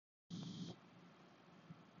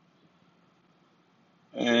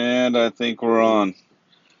And I think we're on.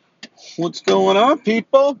 What's going on,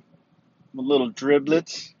 people? My little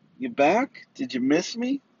driblets. You back? Did you miss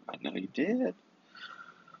me? I know you did.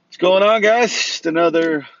 What's going on, guys? Just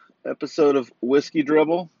another episode of Whiskey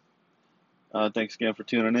Dribble. Thanks again for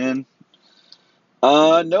tuning in.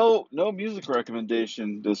 No music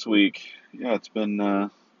recommendation this week. Yeah, it's been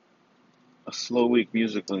a slow week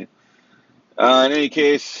musically. In any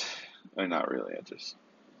case, not really.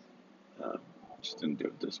 Uh, just didn't do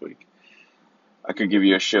it this week. I could give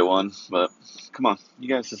you a shit one, but come on, you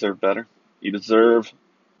guys deserve better. You deserve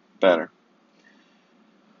better.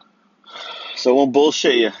 So I won't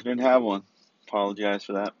bullshit you. I didn't have one. Apologize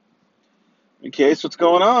for that. In case, what's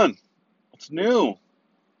going on? What's new?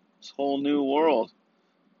 This whole new world.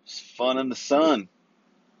 It's fun in the sun.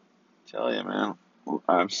 Tell you, man.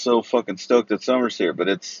 I'm so fucking stoked that summer's here, but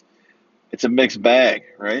it's a mixed bag,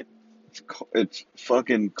 right? It's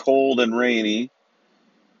fucking cold and rainy,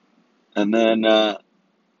 and then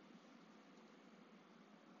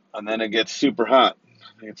it gets super hot.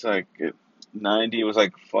 I think it's like 90 was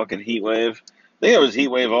like fucking heat wave. I think it was heat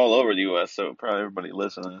wave all over the U.S. So probably everybody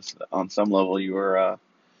listening to this on some level you were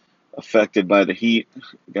affected by the heat.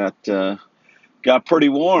 Got got pretty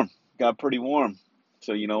warm. Got pretty warm.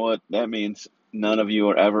 So you know what that means? None of you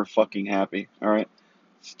are ever fucking happy. All right.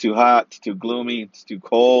 It's too hot. It's too gloomy. It's too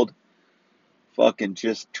cold. Fucking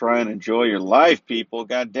just try and enjoy your life, people.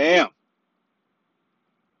 God damn.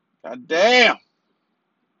 God damn.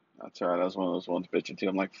 That's all right. I was one of those ones bitching too.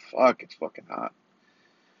 I'm like, fuck, it's fucking hot.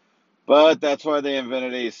 But that's why they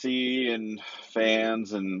invented AC and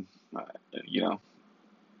fans and, uh, you know,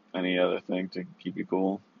 any other thing to keep you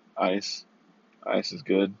cool. Ice. Ice is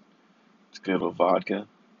good. It's good with vodka.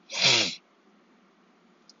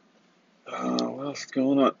 What else is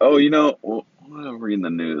going on? Oh, whatever in the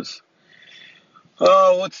news.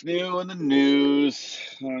 Oh, what's new in the news?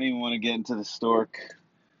 I don't even want to get into the stork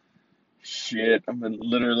shit. I've been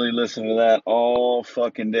literally listening to that all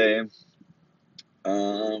fucking day.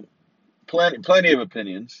 Um, plenty of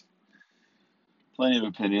opinions. Plenty of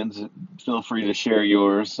opinions. Feel free to share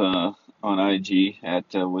yours on IG at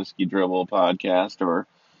Whiskey Dribble Podcast or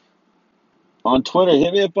on Twitter.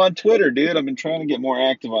 Hit me up on Twitter, dude. I've been trying to get more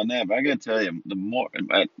active on that, but I gotta tell you, the more.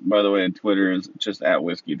 By the way, on Twitter is just at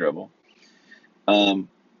Whiskey Dribble. Um,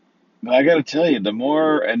 but I gotta tell you, the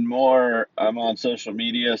more and more I'm on social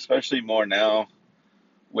media, especially more now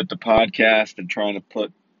with the podcast and trying to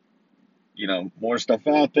put more stuff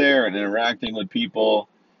out there and interacting with people.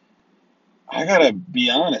 I gotta be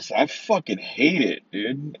honest, I fucking hate it,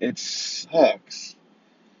 dude. It sucks.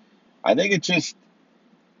 I think it just,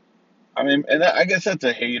 I mean, and I guess that's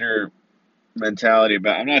a hater mentality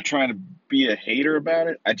about. I'm not trying to be a hater about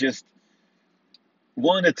it. I just,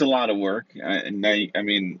 one, it's a lot of work, and I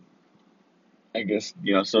mean, I guess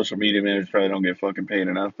social media managers probably don't get fucking paid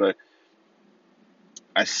enough, but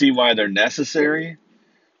I see why they're necessary.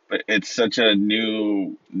 But it's such a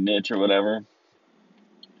new niche or whatever.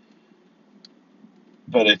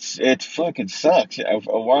 But it fucking sucks.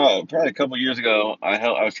 Probably a couple years ago,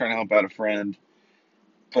 I was trying to help out a friend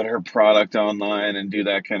put her product online and do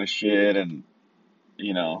that kind of shit, and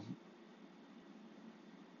you know,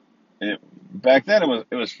 it, back then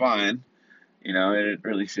it was fine. I didn't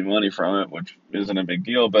really see money from it, which isn't a big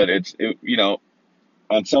deal. But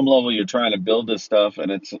on some level, you're trying to build this stuff,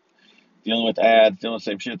 and it's dealing with ads, dealing with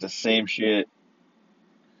the same shit, the same shit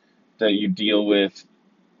that you deal with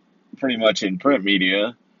pretty much in print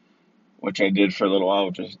media, which I did for a little while,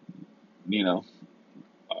 which is you know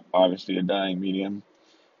obviously a dying medium.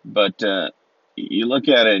 But you look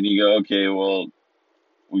at it and you go, okay, well,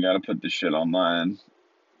 we got to put this shit online.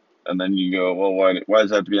 And then you go, well, why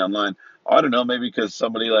does that have to be online? I don't know, maybe because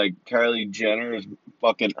somebody like Kylie Jenner has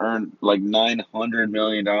fucking earned like $900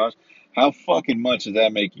 million. How fucking much does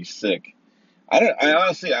that make you sick? I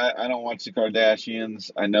honestly, I don't watch the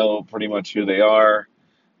Kardashians. I know pretty much who they are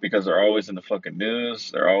because they're always in the fucking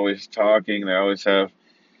news. They're always talking. They always have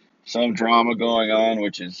some drama going on,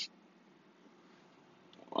 which is,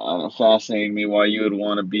 I don't know, fascinating me why you would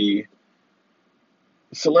want to be.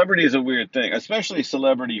 Celebrity is a weird thing, especially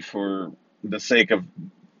celebrity for the sake of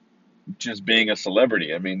just being a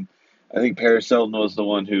celebrity. I mean, I think Paris Hilton was the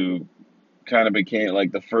one who kind of became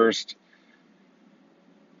like the first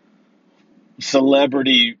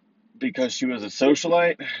celebrity because she was a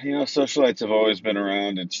socialite. Socialites have always been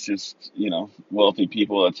around. It's just, wealthy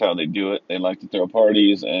people, that's how they do it. They like to throw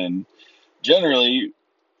parties, and generally,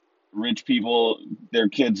 rich people, their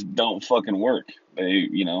kids don't fucking work.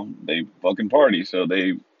 They fucking party, so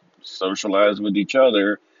they socialize with each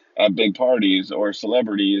other at big parties or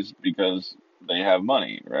celebrities because they have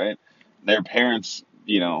money, right? Their parents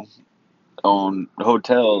you know, own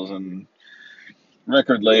hotels and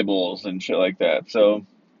record labels and shit like that. So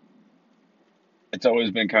it's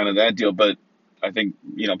always been kind of that deal. But I think,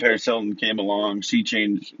 Paris Hilton came along. She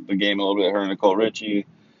changed the game a little bit, her and Nicole Richie.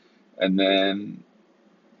 And then,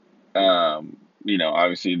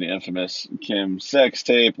 obviously the infamous Kim sex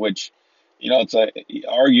tape, which, it's like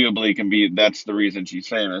arguably can be that's the reason she's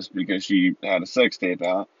famous because she had a sex tape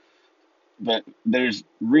out. But there's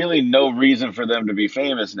really no reason for them to be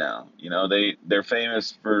famous now. They're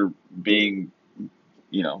famous for being,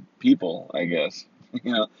 people, I guess.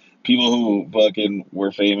 You know, people who fucking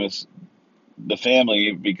were famous, the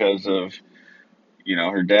family, because of,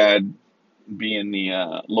 her dad being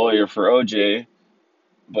the lawyer for OJ.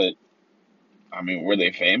 But I mean, were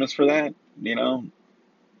they famous for that? Then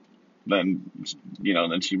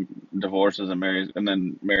then she divorces and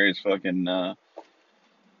then marries fucking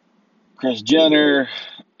Chris Jenner,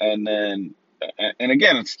 and then and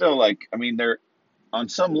again, it's still like, I mean, they're on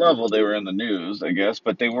some level they were in the news, I guess,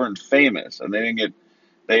 but they weren't famous, and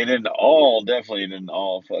definitely didn't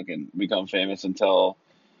all fucking become famous until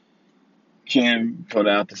Kim put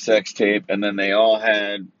out the sex tape, and then they all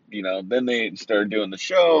had, then they started doing the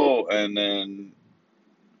show, and then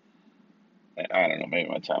I don't know, maybe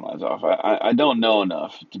my timeline's off. I don't know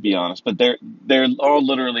enough to be honest, but they're all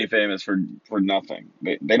literally famous for nothing.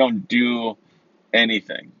 They don't do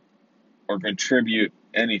anything or contribute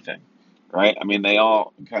anything, right? I mean, they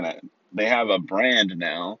have a brand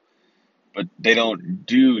now, but they don't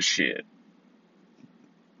do shit.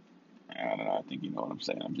 I don't know. I think you know what I'm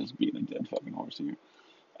saying. I'm just beating a dead fucking horse here.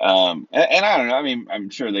 And I don't know. I mean, I'm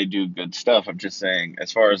sure they do good stuff. I'm just saying,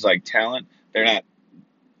 as far as like talent, they're not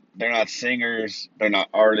they're not singers. They're not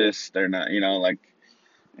artists. They're not, like,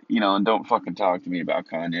 and don't fucking talk to me about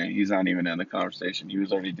Kanye. He's not even in the conversation. He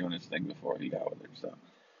was already doing his thing before he got with her, so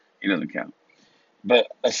he doesn't count. But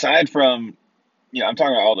aside from, I'm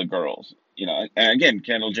talking about all the girls, and again,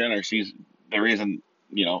 Kendall Jenner, she's the reason,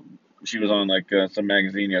 she was on like some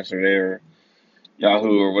magazine yesterday or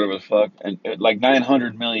Yahoo or whatever the fuck, and like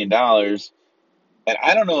 $900 million. And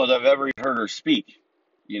I don't know if I've ever heard her speak.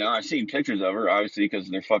 I've seen pictures of her, obviously, because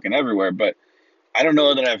they're fucking everywhere, but I don't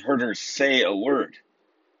know that I've heard her say a word.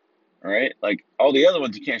 All right, like all the other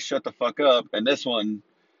ones, you can't shut the fuck up, and this one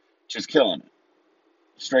just killing it,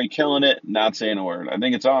 straight killing it, not saying a word. I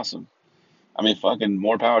think it's awesome. I mean, fucking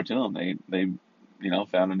more power to them. They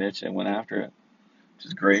found a niche and went after it, which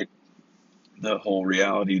is great. The whole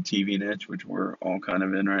reality TV niche, which we're all kind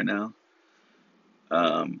of in right now.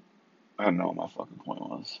 Um, I don't know what my fucking point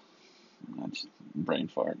was. That's brain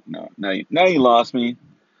fart. No, now you lost me.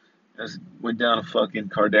 Just went down a fucking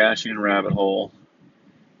Kardashian rabbit hole,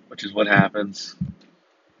 which is what happens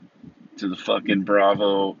to the fucking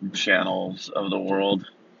Bravo channels of the world,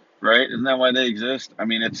 right? Isn't that why they exist? I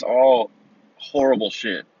mean, it's all horrible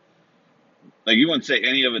shit. Like, you wouldn't say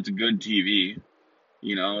any of it's good TV.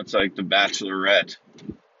 It's like The Bachelorette.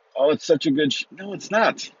 Oh, it's such a good. No, it's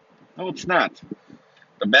not. No, it's not.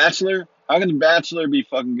 The Bachelor. How can The Bachelor be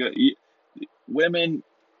fucking good? Women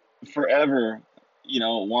forever,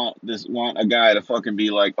 want a guy to fucking be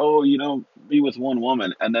like, oh, be with one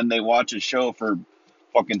woman, and then they watch a show for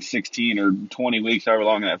fucking 16 or 20 weeks, however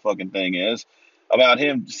long that fucking thing is, about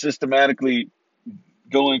him systematically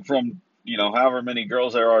going from, however many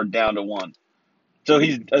girls there are down to one. So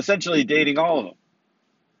he's essentially dating all of them.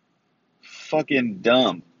 Fucking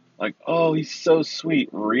dumb. Like, oh, he's so sweet.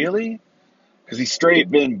 Really? Because he's straight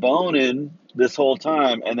been boning this whole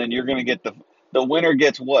time, and then you're gonna get the winner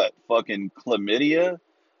gets what? Fucking chlamydia?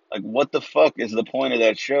 Like, what the fuck is the point of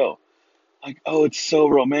that show? Like, oh, it's so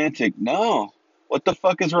romantic. No. What the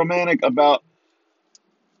fuck is romantic about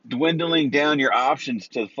dwindling down your options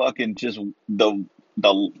to fucking just the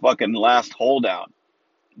fucking last holdout,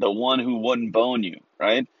 the one who wouldn't bone you,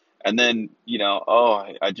 right? And then, oh,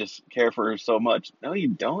 I just care for her so much. No, you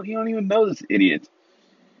don't. You don't even know this idiot.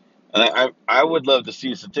 And I would love to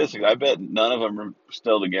see statistics. I bet none of them are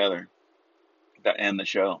still together that end the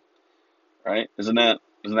show, right? Isn't that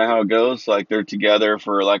how it goes? Like, they're together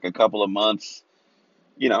for like a couple of months,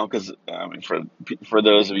 because I mean, for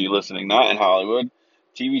those of you listening not in Hollywood,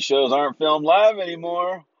 TV shows aren't filmed live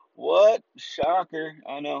anymore. What? Shocker.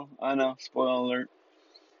 I know. Spoiler alert.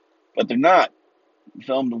 But they're not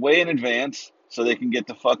filmed way in advance so they can get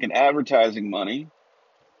the fucking advertising money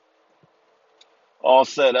all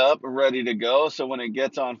set up, ready to go. So when it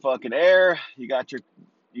gets on fucking air, you got your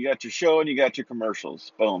show and you got your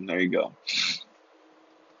commercials. Boom, there you go.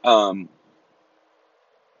 Um,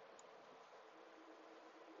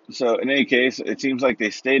 so in any case, it seems like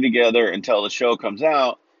they stay together until the show comes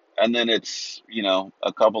out, and then it's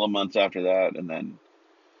a couple of months after that, and then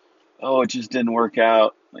Oh, it just didn't work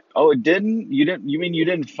out. Like, oh, it didn't? You didn't, you mean you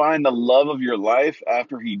didn't find the love of your life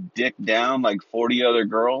after he dicked down like 40 other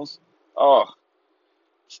girls? Oh,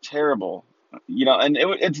 it's terrible. And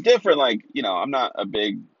it's different. Like, I'm not a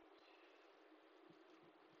big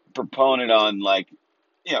proponent on like,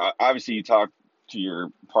 obviously you talk to your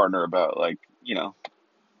partner about like,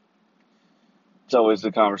 it's always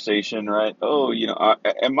the conversation, right? Oh,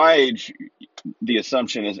 at my age, the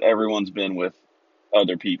assumption is everyone's been with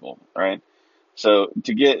other people, right? So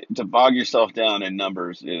to bog yourself down in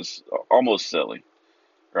numbers is almost silly,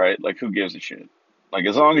 right? Like who gives a shit? Like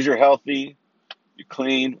as long as you're healthy, you're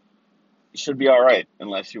clean, you should be all right.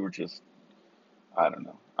 Unless you were just, I don't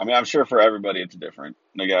know. I mean, I'm sure for everybody it's different.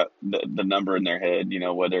 They got the number in their head,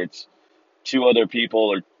 whether it's two other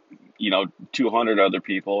people or 200 other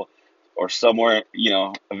people or somewhere,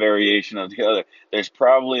 a variation of the other. There's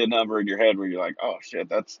probably a number in your head where you're like, oh shit,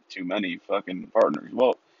 that's too many fucking partners.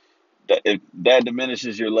 Well, if that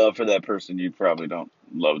diminishes your love for that person, you probably don't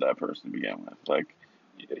love that person to begin with. Like,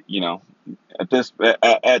 you know, at this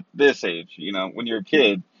age, when you're a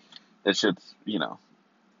kid, that shit's,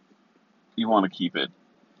 you want to keep it.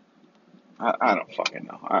 I don't fucking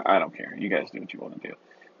know. I don't care. You guys do what you want to do.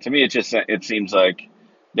 To me, it seems like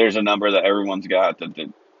there's a number that everyone's got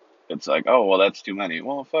that it's like, oh well, that's too many.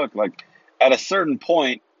 Well, fuck. Like at a certain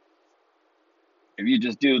point, if you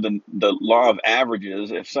just do the law of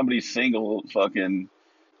averages, if somebody's single, fucking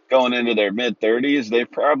going into their mid 30s, they've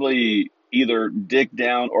probably either dicked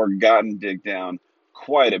down or gotten dicked down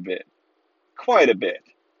quite a bit. Quite a bit.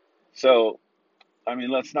 So, I mean,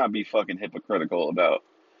 let's not be fucking hypocritical about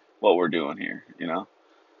what we're doing here,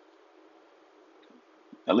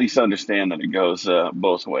 At least understand that it goes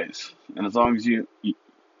both ways. And as long as you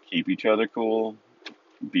keep each other cool,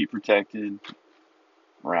 be protected,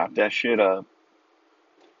 wrap that shit up,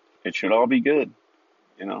 it should all be good,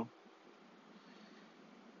 you know?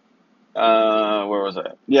 Where was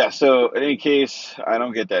I? Yeah, so in any case, I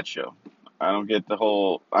don't get that show. I don't get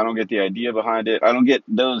the idea behind it. I don't get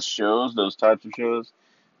those shows, those types of shows,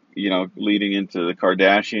 leading into the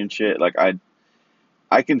Kardashian shit. Like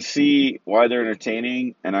I can see why they're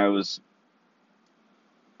entertaining, and I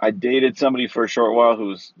dated somebody for a short while who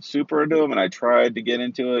was super into them, and I tried to get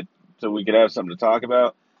into it so we could have something to talk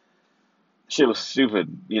about. Shit was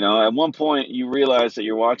stupid. At one point you realize that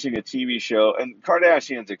you're watching a TV show, and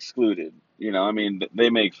Kardashians excluded. I mean, they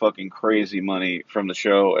make fucking crazy money from the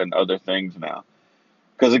show and other things now.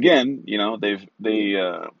 Because again, they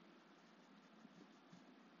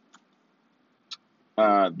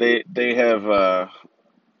have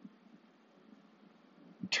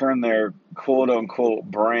turned their quote unquote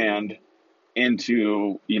brand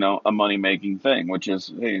into a money making thing, which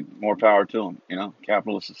is, hey, more power to them.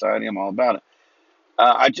 Capitalist society, I'm all about it.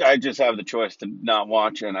 I just have the choice to not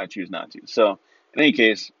watch, and I choose not to. So in any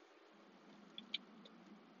case,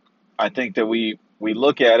 I think that we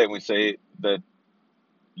look at it and we say that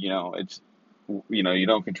it's you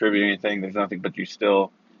don't contribute anything. There's nothing, but you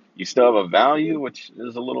still have a value, which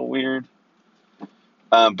is a little weird.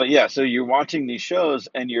 But yeah, so you're watching these shows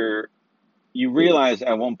and you realize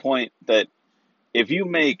at one point that if you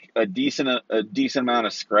make a decent amount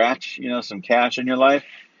of scratch, some cash in your life,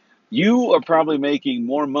 you are probably making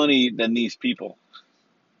more money than these people.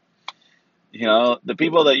 The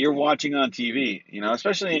people that you're watching on TV,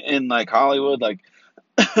 especially in like Hollywood. Like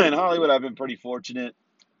in Hollywood, I've been pretty fortunate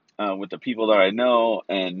with the people that I know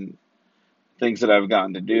and things that I've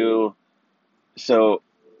gotten to do. So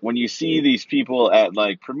when you see these people at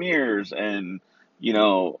like premieres and you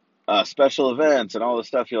know special events and all this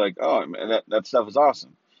stuff, you're like, oh man, that stuff is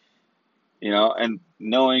awesome. And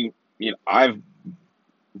knowing, I've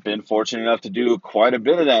been fortunate enough to do quite a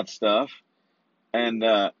bit of that stuff, and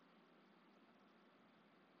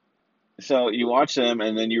so you watch them,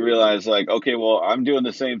 and then you realize like, okay, well, I'm doing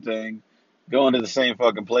the same thing, going to the same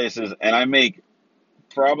fucking places, and I make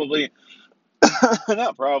probably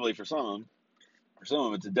not probably for some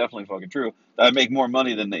of it's definitely fucking true that I make more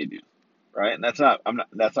money than they do, right? And that's not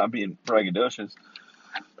being braggadocious.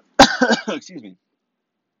 Excuse me.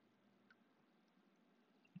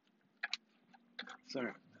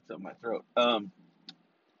 Sorry, that's up my throat.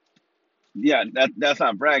 Yeah, that's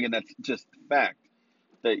not bragging. That's just fact.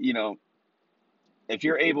 That if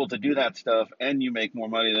you're able to do that stuff and you make more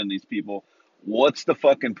money than these people, what's the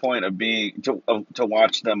fucking point of being to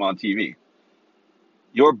watch them on TV?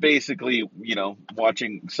 You're basically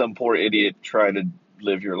watching some poor idiot try to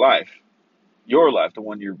live your life, the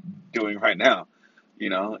one you're doing right now. You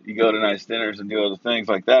go to nice dinners and do other things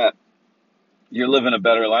like that. You're living a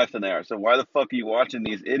better life than they are. So why the fuck are you watching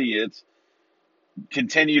these idiots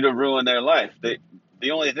continue to ruin their life?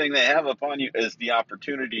 The only thing they have upon you is the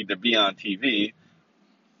opportunity to be on TV,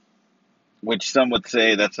 which some would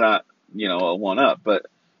say that's not, a one up, but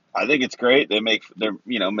I think it's great.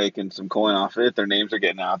 They're, making some coin off it. Their names are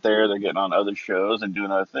getting out there. They're getting on other shows and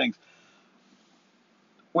doing other things,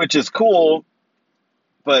 which is cool.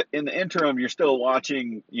 But in the interim, you're still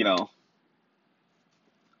watching,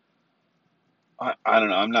 I don't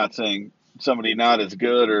know. I'm not saying somebody not as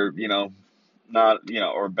good or, not,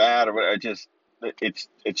 or bad or whatever. It's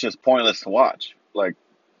just pointless to watch. Like,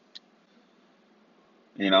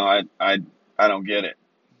 you know, I, I, I don't get it.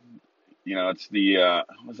 It's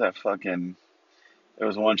what was that fucking, there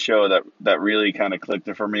was one show that really kind of clicked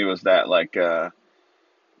it for me was that like,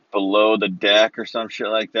 Below the Deck or some shit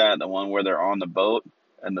like that. The one where they're on the boat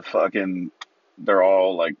and they're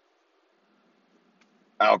all like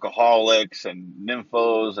alcoholics and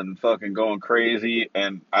nymphos and fucking going crazy.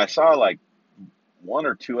 And I saw like one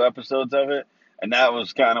or two episodes of it, and that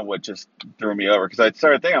was kind of what just threw me over because I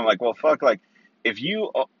started thinking, I'm like, well, fuck, like if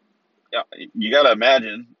you got to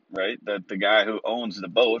imagine, right, that the guy who owns the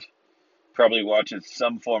boat probably watches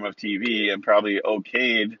some form of TV and probably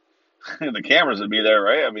okayed the cameras would be there,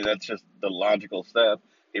 right? I mean, that's just the logical step.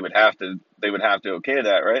 They would have to okay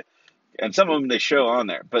that, right? And some of them they show on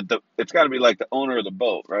there, but it's got to be like the owner of the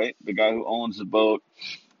boat, right? The guy who owns the boat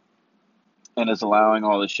and is allowing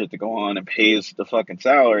all this shit to go on and pays the fucking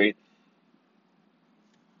salary.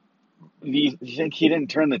 You think he didn't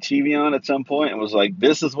turn the TV on at some point and was like,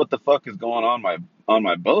 "This is what the fuck is going on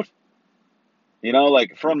my boat"?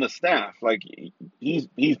 Like from the staff, like he's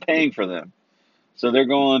paying for them, so they're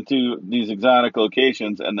going to these exotic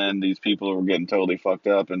locations, and then these people are getting totally fucked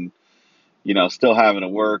up and still having to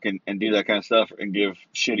work and do that kind of stuff and give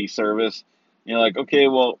shitty service. Like, okay,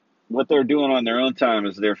 well, what they're doing on their own time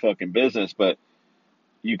is their fucking business, but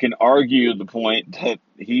you can argue the point that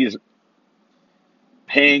he's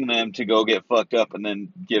paying them to go get fucked up and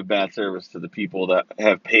then give bad service to the people that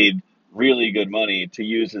have paid really good money to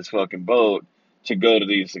use his fucking boat to go to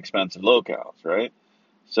these expensive locales, right?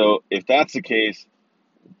 So if that's the case,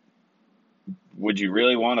 would you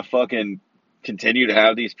really want to fucking continue to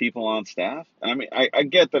have these people on staff? I mean, I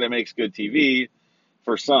get that it makes good TV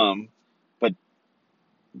for some, but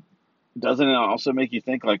doesn't it also make you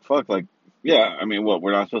think like, fuck, like, yeah, I mean, what,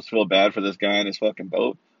 we're not supposed to feel bad for this guy in his fucking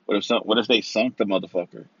boat? What if they sunk the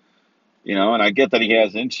motherfucker? And I get that he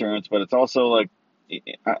has insurance, but it's also like,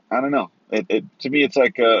 I don't know. To me, it's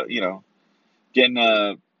like, getting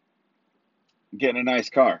a, getting a nice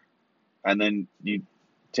car and then you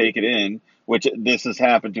take it in, which this has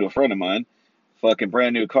happened to a friend of mine, fucking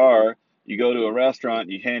brand new car. You go to a restaurant,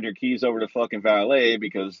 you hand your keys over to fucking valet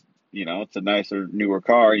because, it's a nicer, newer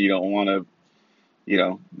car. You don't want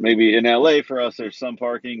to, maybe in LA for us, there's some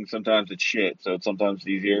parking. Sometimes it's shit. So it's sometimes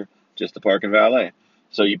easier just to park in valet.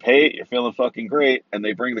 So you pay it, you're feeling fucking great, and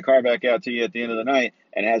they bring the car back out to you at the end of the night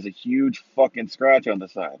and it has a huge fucking scratch on the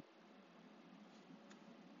side.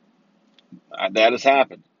 That has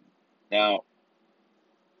happened. Now,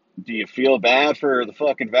 do you feel bad for the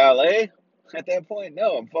fucking valet at that point?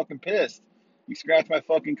 No, I'm fucking pissed. You scratched my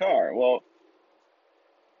fucking car. Well,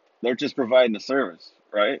 they're just providing the service,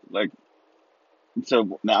 right? Like,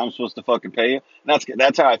 so now I'm supposed to fucking pay you.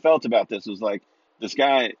 That's how I felt about this. Was like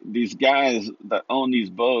these guys that own these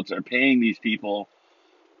boats are paying these people,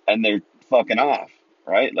 and they're fucking off,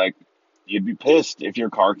 right? Like, you'd be pissed if your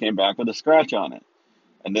car came back with a scratch on it,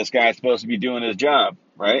 and this guy's supposed to be doing his job,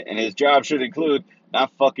 right? And his job should include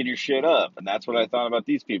not fucking your shit up, and that's what I thought about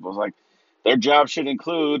these people. It's like their job should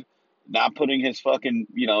include not putting his fucking,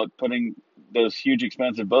 putting those huge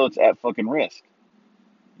expensive boats at fucking risk.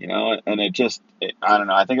 And I don't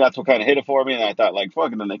know. I think that's what kind of hit it for me. And I thought, like,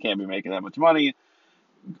 fucking, then they can't be making that much money.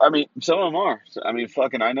 I mean, some of them are. So, I mean,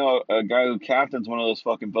 fucking, I know a guy who captains one of those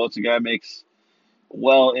fucking boats. The guy makes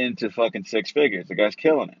well into fucking six figures. The guy's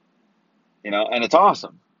killing it, and it's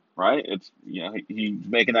awesome, right? It's, he's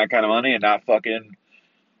making that kind of money and not fucking,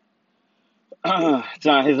 it's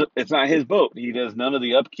not his boat. He does none of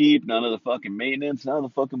the upkeep, none of the fucking maintenance, none of the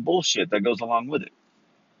fucking bullshit that goes along with it,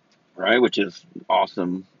 right? Which is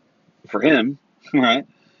awesome for him, right?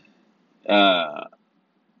 Uh,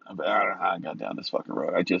 I don't know how I got down this fucking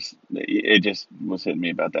road. It just was hitting me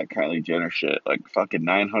about that Kylie Jenner shit. Like fucking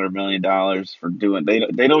 $900 million for doing.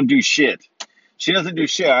 They don't do shit. She doesn't do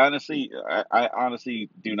shit. I honestly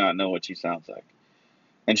do not know what she sounds like.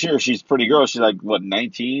 And sure, she's a pretty girl. She's like what,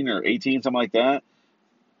 19 or 18, something like that.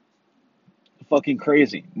 Fucking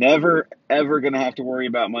crazy. Never ever gonna have to worry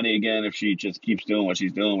about money again if she just keeps doing what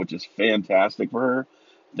she's doing, which is fantastic for her.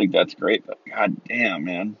 I think that's great. But god damn,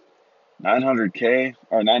 man. 900K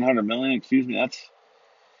or 900 million, excuse me,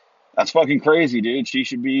 That's fucking crazy, dude. She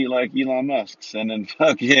should be like Elon Musk, sending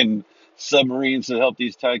fucking submarines to help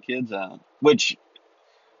these Thai kids out. Which,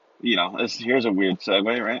 here's a weird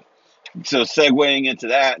segue, right? So segueing into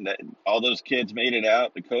that, all those kids made it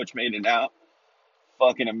out. The coach made it out.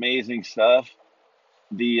 Fucking amazing stuff.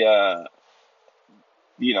 The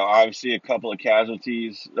obviously a couple of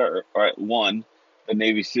casualties, or one, the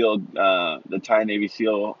Navy SEAL, the Thai Navy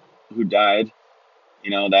SEAL who died.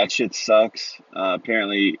 That shit sucks.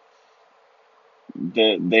 Apparently,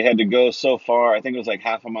 they had to go so far. I think it was like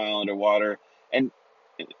half a mile underwater. And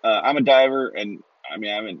I'm a diver, and I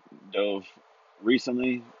mean I haven't dove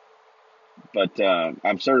recently, but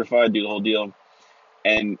I'm certified, do the whole deal.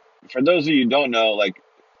 And for those of you who don't know, like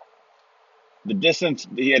the distance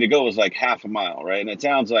he had to go was like half a mile, right? And it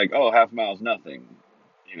sounds like, oh, half a mile is nothing,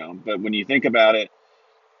 but when you think about it,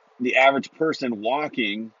 the average person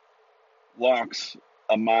walks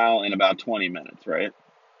a mile in about 20 minutes, right?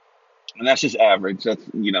 And that's just average. That's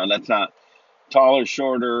not taller,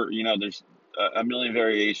 shorter. There's a million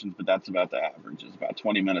variations, but that's about the average. It's about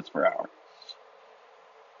 20 minutes per hour.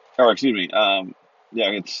 Or excuse me, yeah,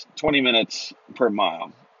 it's 20 minutes per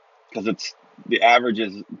mile because it's the average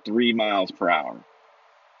is 3 miles per hour.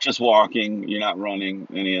 Just walking. You're not running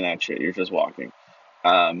any of that shit. You're just walking.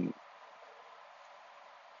 Um,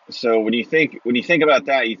 so when you think about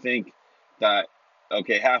that, you think that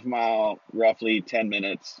okay, half mile, roughly 10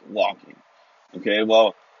 minutes walking. Okay,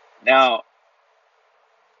 well, now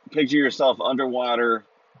picture yourself underwater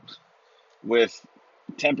with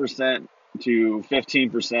 10% to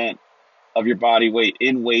 15% of your body weight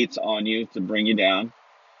in weights on you to bring you down.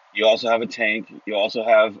 You also have a tank. You also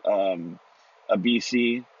have a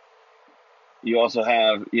BC. You also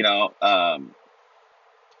have, he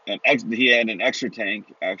had an extra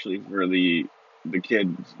tank actually for the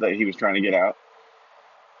kids that he was trying to get out.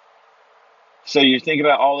 So you think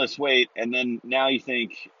about all this weight, and then now you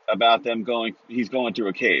think about he's going through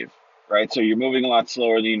a cave, right? So you're moving a lot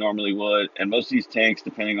slower than you normally would. And most of these tanks,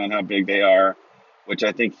 depending on how big they are, which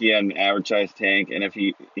I think he had an average size tank, and if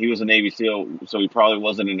he was a Navy SEAL, so he probably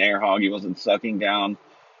wasn't an air hog. He wasn't sucking down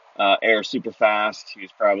air super fast. He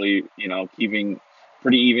was probably, keeping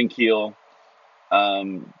pretty even keel.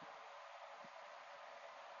 Um,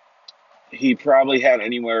 he probably had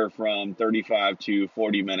anywhere from 35 to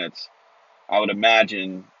 40 minutes, I would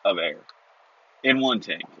imagine, of air in one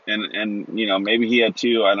tank, and maybe he had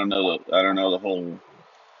two. I don't know the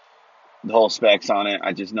whole specs on it.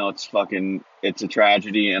 I just know it's a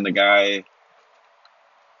tragedy, and the guy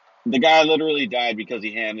literally died because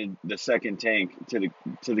he handed the second tank to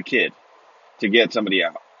the kid to get somebody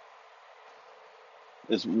out.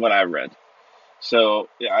 Is what I read. So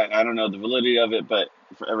yeah, I don't know the validity of it, but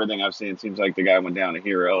for everything I've seen, it seems like the guy went down a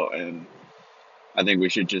hero, and I think we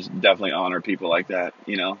should just definitely honor people like that.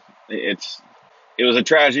 It's it was a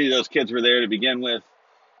tragedy. Those kids were there to begin with.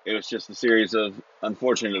 It was just a series of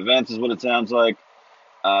unfortunate events, is what it sounds like.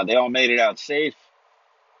 They all made it out safe,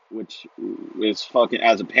 which is fucking.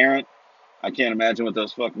 As a parent, I can't imagine what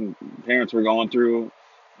those fucking parents were going through,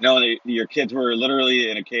 knowing that your kids were literally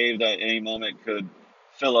in a cave that at any moment could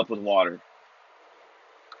fill up with water.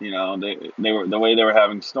 They were the way they were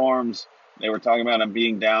having storms. They were talking about them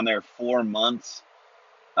being down there 4 months.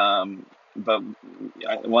 But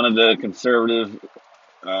one of the conservative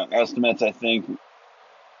estimates, I think,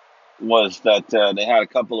 was that they had a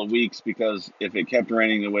couple of weeks because if it kept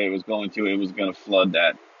raining the way it was going to, it was going to flood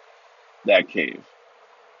that cave.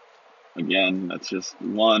 Again, that's just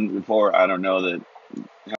one report. I don't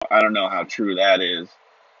know how true that is.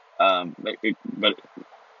 But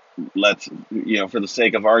let's for the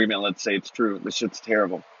sake of argument, let's say it's true. This shit's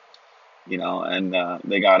terrible. And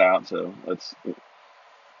they got out, so let's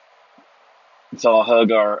all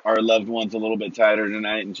hug our loved ones a little bit tighter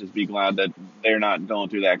tonight and just be glad that they're not going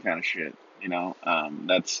through that kind of shit.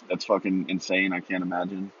 That's fucking insane. I can't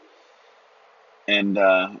imagine, and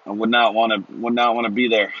I would not want to be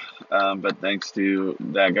there. But thanks to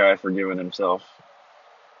that guy for giving himself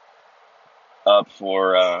up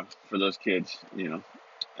for those kids.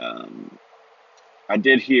 Um, I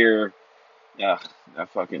did hear, yeah,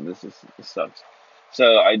 this sucks.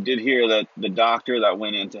 So I did hear that the doctor that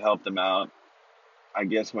went in to help them out, I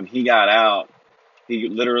guess when he got out, he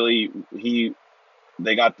literally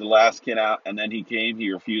they got the last kid out, and then he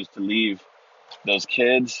refused to leave those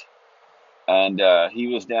kids, and he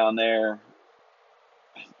was down there.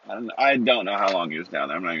 I don't know how long he was down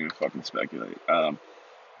there. I'm not even gonna fucking speculate.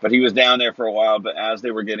 But he was down there for a while. But as they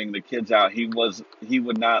were getting the kids out, he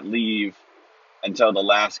would not leave until the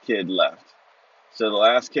last kid left. So the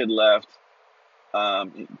last kid left.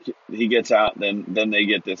 He gets out. Then they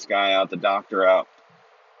get this guy out, the doctor out,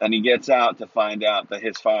 and he gets out to find out that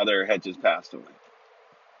his father had just passed away.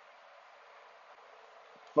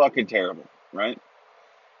 Fucking terrible, right?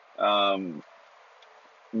 Um,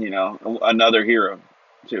 another hero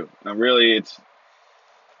too. And really, it's,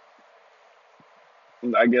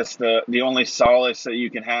 I guess the only solace that you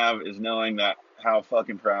can have is knowing that how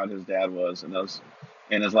fucking proud his dad was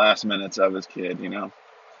in his last minutes of his kid.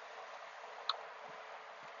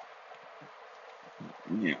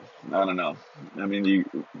 Yeah, I don't know. I mean, you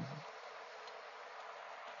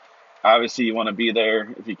obviously you want to be there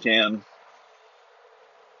if you can.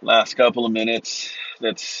 Last couple of minutes,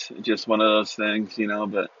 that's just one of those things,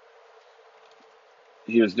 but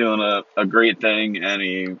he was doing a great thing, and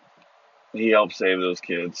he helped save those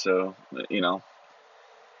kids. So,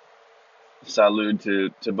 salute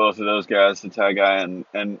to both of those guys, the Thai guy and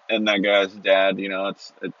that guy's dad.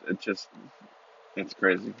 It's just, it's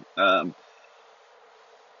crazy.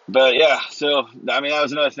 But yeah, so I mean that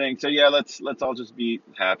was another thing. So yeah, let's all just be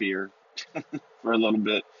happier for a little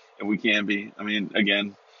bit if we can be. I mean,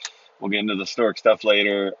 again, we'll get into the Stork stuff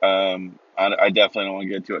later. I definitely don't want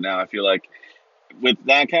to get to it now. I feel like with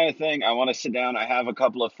that kind of thing, I want to sit down. I have a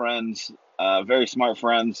couple of friends, very smart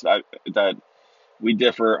friends that we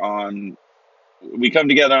differ on. We come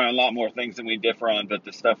together on a lot more things than we differ on, but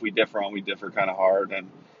the stuff we differ on, we differ kind of hard,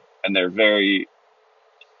 and they're very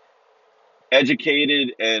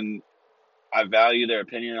educated, and I value their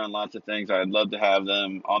opinion on lots of things. I'd love to have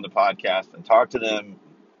them on the podcast and talk to them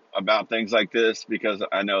about things like this, because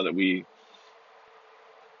I know that we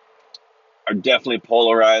are definitely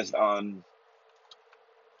polarized on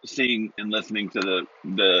seeing and listening to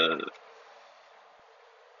the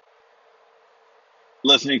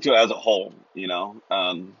listening to it as a whole,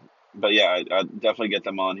 but yeah, I definitely get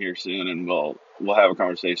them on here soon, and we'll have a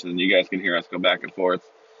conversation, and you guys can hear us go back and forth,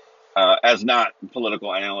 as not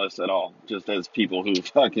political analysts at all, just as people who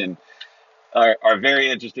fucking are very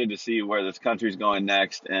interested to see where this country's going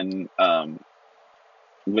next, and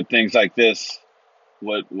with things like this,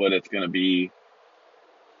 what it's going to be,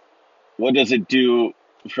 what does it do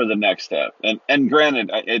for the next step? And granted,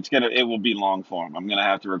 it will be long form. I'm gonna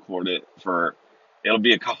have to record it it'll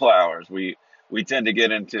be a couple hours. We tend to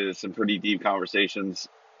get into some pretty deep conversations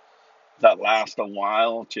that last a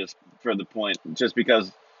while, just for the point, just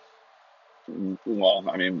because. Well,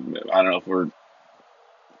 I mean, I don't know if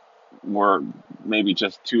we're maybe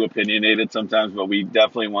just too opinionated sometimes, but we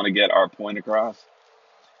definitely want to get our point across.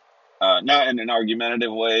 Not in an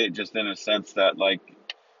argumentative way, just in a sense that, like,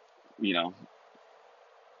 you know,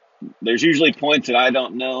 there's usually points that I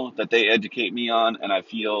don't know that they educate me on, and I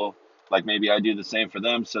feel like maybe I do the same for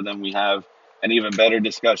them. So then we have an even better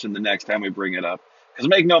discussion the next time we bring it up. Because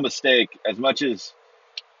make no mistake, as much as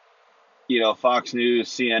Fox News,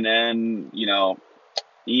 CNN,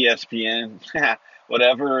 ESPN,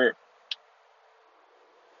 whatever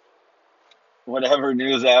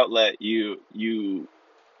news outlet you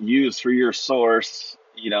use for your source,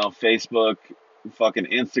 Facebook, fucking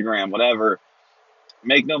Instagram, whatever.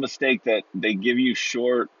 Make no mistake that they give you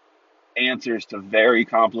short answers to very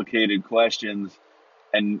complicated questions,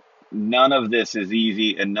 and none of this is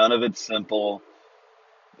easy, and none of it's simple,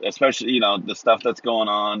 especially the stuff that's going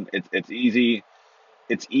on. It's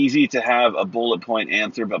easy to have a bullet point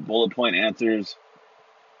answer, but bullet point answers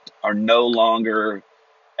are no longer,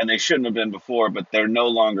 and they shouldn't have been before, but they're no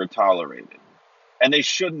longer tolerated, and they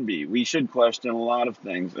shouldn't be. We should question a lot of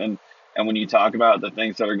things, and when you talk about the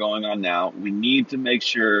things that are going on now, we need to make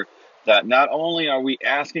sure that not only are we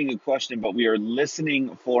asking a question, but we are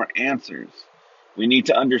listening for answers. We need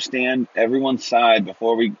to understand everyone's side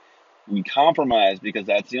before we compromise, because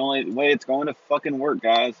that's the only way it's going to fucking work,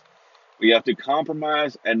 guys. We have to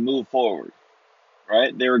compromise and move forward,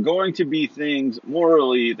 right? There are going to be things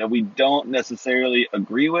morally that we don't necessarily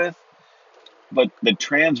agree with, but the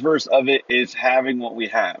transverse of it is having what we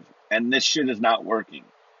have. And this shit is not working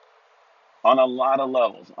on a lot of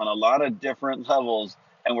levels, on a lot of different levels.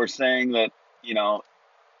 And we're saying that,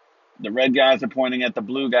 the red guys are pointing at the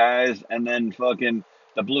blue guys, and then fucking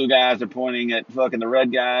the blue guys are pointing at fucking the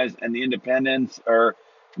red guys, and the independents are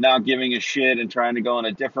not giving a shit and trying to go in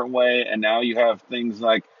a different way. And now you have things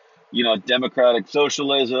like, democratic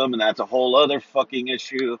socialism, and that's a whole other fucking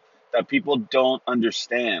issue that people don't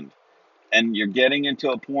understand. And you're getting into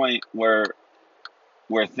a point where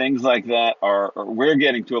things like that or we're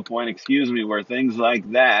getting to a point, excuse me, where things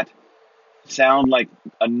like that sound like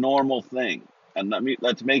a normal thing. And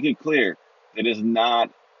let's make it clear, it is not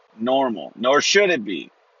normal, nor should it be.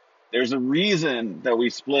 There's a reason that we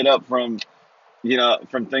split up from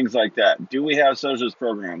things like that. Do we have socialist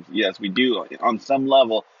programs? Yes, we do. On some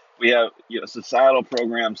level, we have societal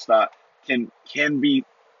programs that can be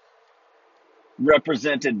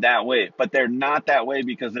represented that way, but they're not that way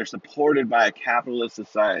because they're supported by a capitalist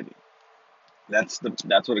society. That's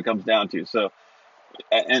what it comes down to. So,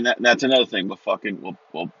 and that's another thing.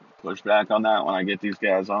 We'll push back on that when I get these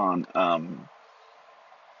guys on,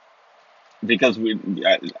 because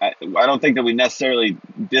I don't think that we necessarily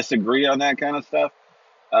disagree on that kind of stuff.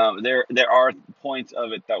 There are points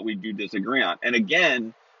of it that we do disagree on, and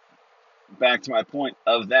again, back to my point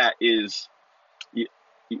of that is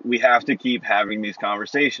we have to keep having these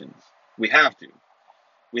conversations. We have to.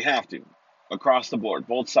 We have to, across the board,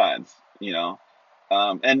 both sides. You know,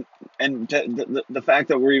 and the fact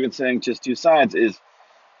that we're even saying just two sides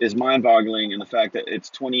is mind-boggling. And the fact that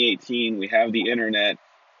it's 2018, we have the internet,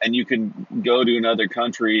 and you can go to another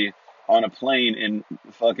country on a plane in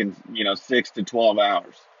fucking 6 to 12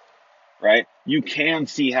 hours, right? You can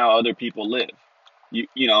see how other people live.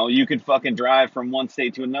 You can fucking drive from one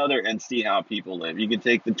state to another and see how people live. You can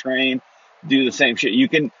take the train, do the same shit. You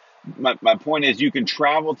can. My point is, you can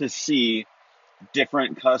travel to see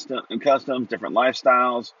different customs, different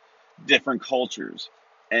lifestyles, different cultures.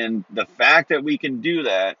 And the fact that we can do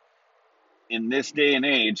that in this day and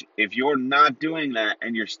age, if you're not doing that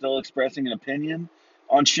and you're still expressing an opinion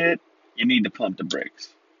on shit, you need to pump the brakes.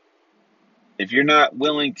 If you're not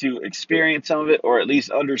willing to experience some of it, or at least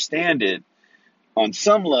understand it on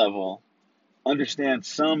some level, understand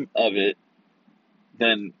some of it,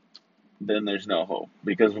 then there's no hope,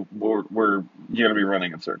 because you're gonna be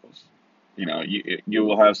running in circles. You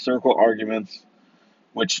will have circle arguments,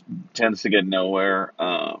 which tends to get nowhere,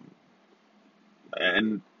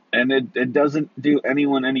 and it doesn't do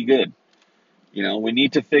anyone any good. We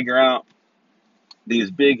need to figure out these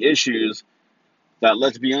big issues that,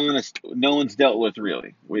 let's be honest, no one's dealt with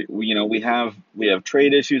really. We have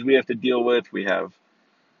trade issues we have to deal with. We have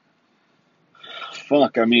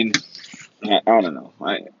I mean, I don't know.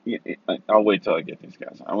 I'll wait till I get these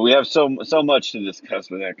guys on. We have so much to discuss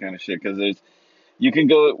with that kind of shit, because you can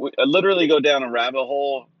literally go down a rabbit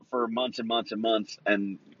hole for months and months and months,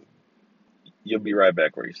 and you'll be right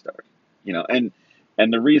back where you started.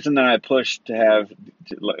 And the reason that I push to have,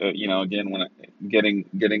 again, when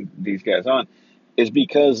getting these guys on, is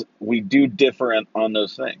because we do differ on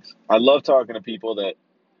those things. I love talking to people that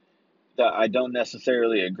I don't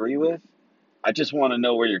necessarily agree with. I just want to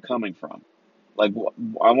know where you're coming from. Like,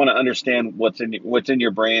 I want to understand what's in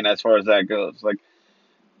your brain as far as that goes. Like,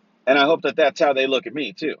 and I hope that that's how they look at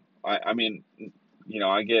me too. I mean,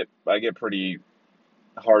 I get pretty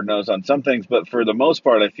hard nosed on some things, but for the most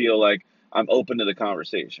part, I feel like I'm open to the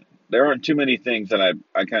conversation. There aren't too many things that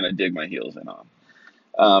I kind of dig my heels in on.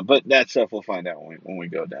 But that stuff we'll find out when we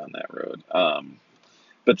go down that road.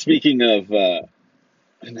 But speaking of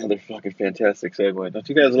another fucking fantastic segue, don't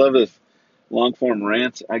you guys love this long form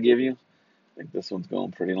rant I give you? I think this one's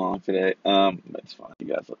going pretty long today. That's fine. You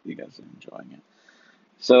guys are enjoying it.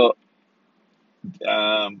 So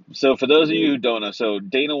for those of you who don't know, so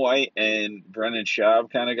Dana White and Brendan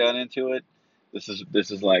Schaub kind of got into it. This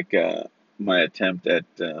is like my attempt at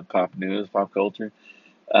pop news, pop culture.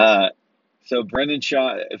 So Brendan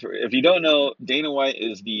Schaub, if you don't know, Dana White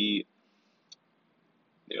is he's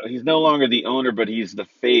no longer the owner, but he's the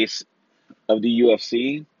face of the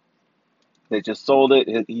UFC. They just sold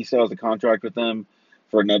it. He still has a contract with them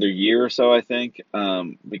for another year or so, I think,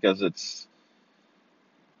 because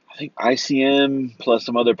I think ICM plus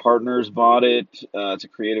some other partners bought it. It's a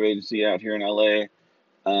creative agency out here in LA.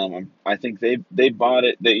 I think they bought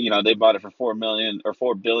it. They bought it for $4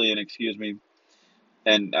 billion, excuse me.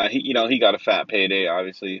 And he got a fat payday,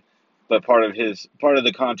 obviously. But part of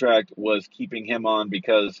the contract was keeping him on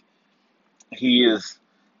because he is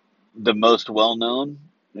the most well known.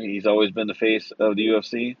 He's always been the face of the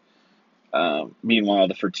UFC. Meanwhile,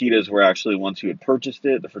 the Fertittas were actually ones who had purchased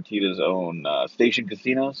it. The Fertittas own Station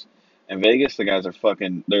Casinos in Vegas. The guys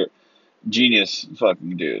they're genius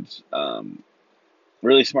fucking dudes.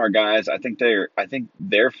 Really smart guys. I think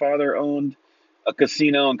their father owned a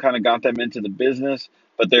casino and kind of got them into the business,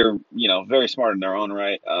 but they're, very smart in their own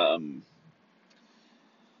right.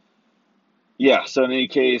 Yeah, so in any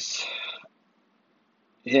case,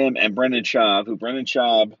 him and Brendan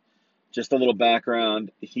Schaub, just a little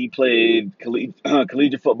background. He played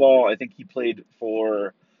collegiate football. I think he played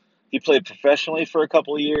professionally for a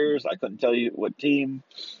couple of years. I couldn't tell you what team.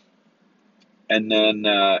 And then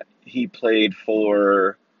he played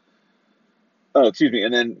for. Oh, excuse me.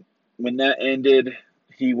 And then when that ended,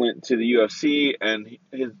 he went to the UFC, and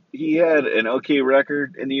he had an okay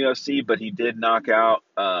record in the UFC, but he did knock out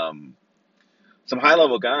some high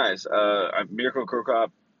level guys. Mirko Cro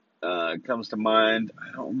Cop comes to mind.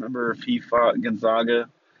 I don't remember if he fought Gonzaga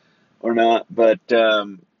or not, but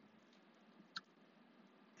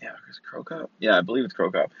Yeah, it's Crow Cop. Yeah, I believe it's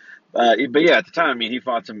Crow Cop. But yeah, at the time, I mean, he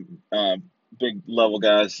fought some big level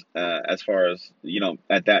guys as far as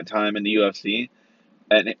at that time in the UFC,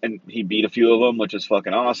 and he beat a few of them, which is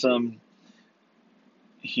fucking awesome.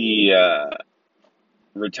 He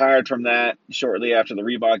retired from that shortly after the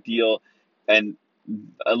Reebok deal, and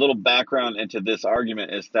a little background into this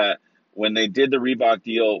argument is that when they did the Reebok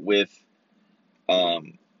deal with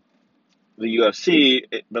um, the UFC,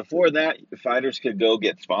 before that, fighters could go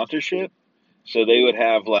get sponsorship. So they would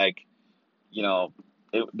have like, you know,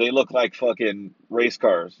 they look like fucking race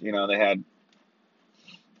cars. They had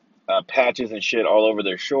patches and shit all over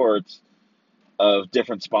their shorts of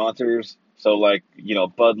different sponsors. So like,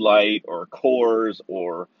 Bud Light or Coors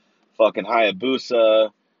or fucking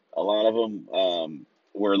Hayabusa. A lot of them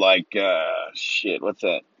were like shit. What's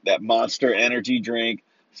that? That Monster Energy drink,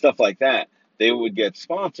 stuff like that. They would get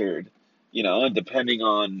sponsored, and depending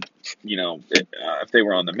on if they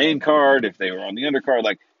were on the main card, if they were on the undercard,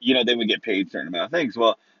 like they would get paid a certain amount of things.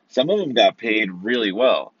 Well, some of them got paid really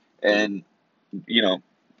well, and you know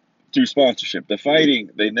through sponsorship. The fighting,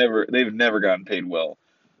 they've never gotten paid well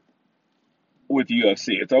with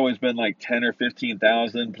UFC. It's always been like 10 or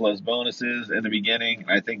 15,000 plus bonuses in the beginning.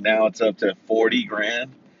 I think now it's up to 40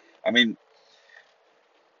 grand. I mean,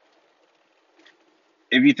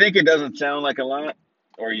 if you think it doesn't sound like a lot,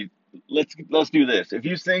 or you let's do this. If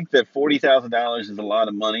you think that $40,000 is a lot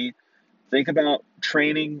of money, think about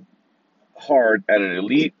training hard at an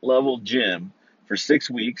elite level gym for 6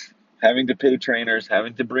 weeks, having to pay trainers,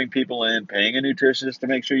 having to bring people in, paying a nutritionist to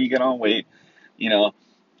make sure you get on weight, you know,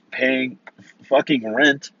 paying fucking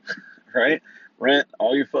rent, right? Rent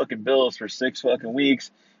all your fucking bills for 6 fucking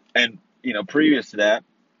weeks. And, previous to that,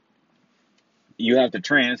 you have to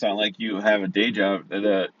train. It's not like you have a day job.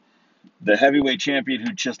 The heavyweight champion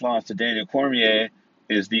who just lost to Daniel Cormier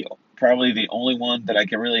is probably the only one that I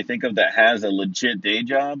can really think of that has a legit day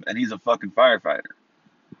job, and he's a fucking firefighter.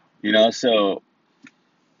 So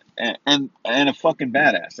and a fucking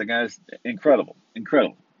badass. The guy's incredible,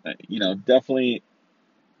 incredible. Definitely,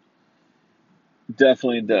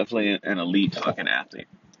 definitely an elite fucking athlete.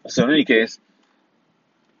 So in any case,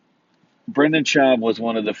 Brendan Schaub was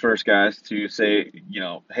one of the first guys to say,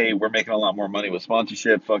 hey, we're making a lot more money with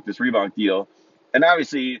sponsorship. Fuck this Reebok deal. And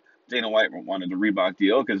obviously, Dana White wanted the Reebok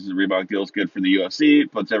deal because the Reebok deal is good for the UFC.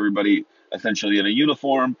 It puts everybody essentially in a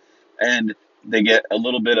uniform, and they get a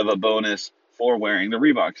little bit of a bonus for wearing the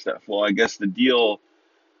Reebok stuff. Well, I guess the deal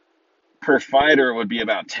per fighter would be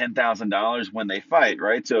about $10,000 when they fight,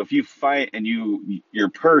 right? So if you fight and your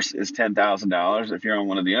purse is $10,000, if you're on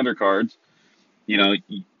one of the undercards,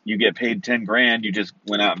 you get paid 10 grand. You just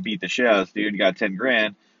went out and beat the shit out of this dude. You got 10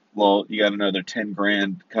 grand. Well, you got another 10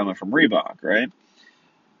 grand coming from Reebok, right?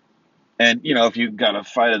 And, if you got a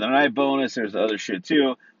fight of the night bonus, there's other shit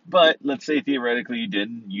too. But let's say theoretically you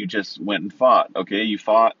didn't. You just went and fought. Okay, you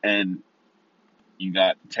fought and you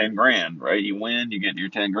got 10 grand, right? You win, you get your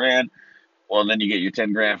 10 grand. Well, then you get your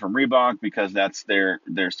 10 grand from Reebok because that's their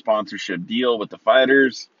sponsorship deal with the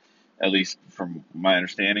fighters, at least from my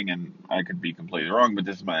understanding, and I could be completely wrong, but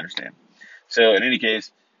this is my understanding. So in any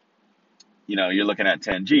case, you're looking at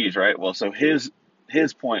 10 G's, right? Well, so his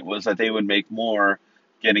point was that they would make more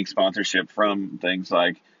getting sponsorship from things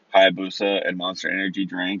like Hayabusa and Monster Energy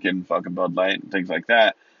drink and fucking Bud Light and things like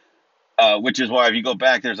that. Which is why if you go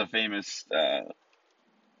back, there's a famous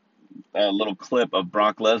little clip of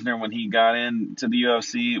Brock Lesnar when he got into the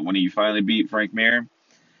UFC when he finally beat Frank Mir,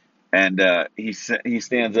 and he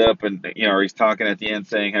stands up and he's talking at the end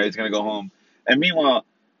saying how he's gonna go home, and meanwhile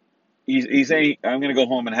he's saying I'm gonna go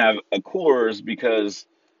home and have a Coors because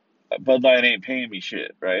Bud Light ain't paying me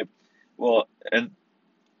shit, right? Well, and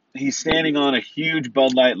he's standing on a huge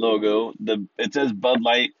Bud Light logo. It says Bud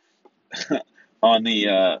Light on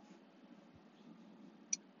the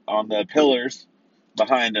pillars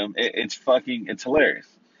behind him. It's hilarious.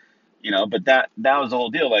 But that was the whole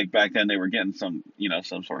deal. Like back then, they were getting some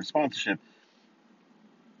sort of sponsorship,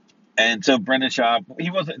 and so Brendan Schaub, he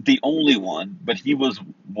wasn't the only one, but he was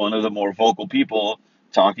one of the more vocal people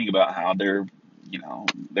talking about how they're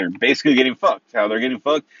basically getting fucked. How they're getting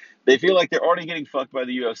fucked. They feel like they're already getting fucked by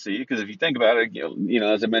the UFC because if you think about it,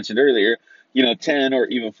 as I mentioned earlier, $10 or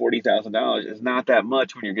even $40,000 is not that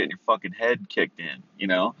much when you're getting your fucking head kicked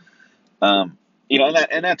in. Um,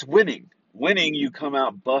 and that's winning. Winning, you come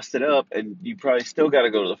out busted up, and you probably still got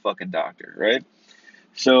to go to the fucking doctor, right?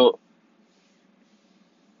 So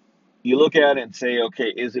you look at it and say,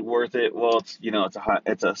 okay, is it worth it? Well, it's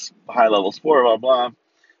a high level sport, blah blah.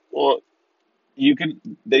 Well,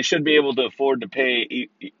 they should be able to afford to pay,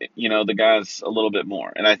 the guys a little bit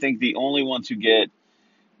more, and I think the only ones who get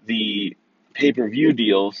the pay-per-view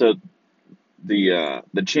deal, so the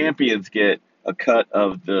champions get a cut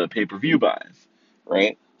of the pay-per-view buys,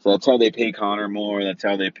 right? So that's how they pay Conor more. That's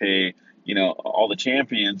how they pay, all the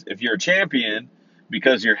champions. If you're a champion,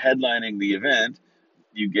 because you're headlining the event,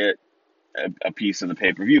 you get a piece of the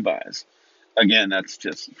pay-per-view buys. Again, that's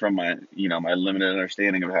just from my limited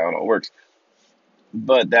understanding of how it all works.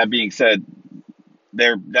 But that being said,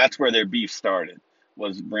 that's where their beef started.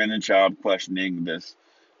 Was Brandon Schaub questioning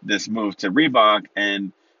this move to Reebok,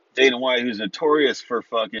 and Dana White, who's notorious for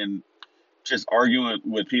fucking just arguing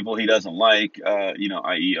with people he doesn't like,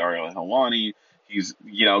 i.e. Ariel Helwani.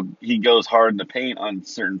 He goes hard in the paint on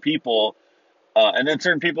certain people, and then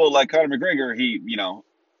certain people like Conor McGregor, he,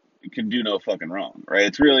 can do no fucking wrong, right?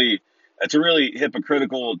 It's a really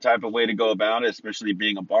hypocritical type of way to go about it, especially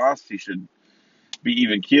being a boss. He should be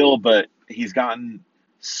even keel, but he's gotten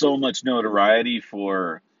so much notoriety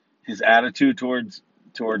for his attitude towards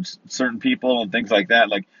certain people and things like that.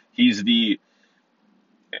 Like he's the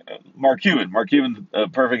Mark Cuban. Mark Cuban's a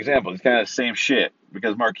perfect example. It's kind of the same shit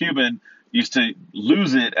because Mark Cuban used to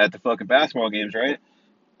lose it at the fucking basketball games, right?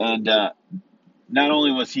 And not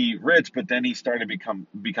only was he rich, but then he started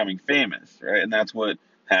becoming famous, right? And that's what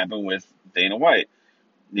happened with Dana White.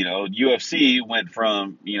 UFC went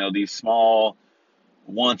from these small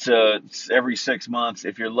once every 6 months,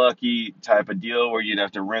 if you're lucky, type of deal where you'd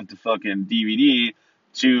have to rent the fucking DVD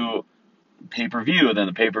to pay per view. And then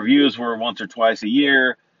the pay per views were once or twice a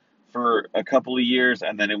year for a couple of years,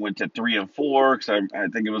 and then it went to 3 and 4. Because I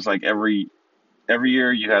think it was like every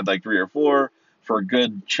year you had like 3 or 4 for a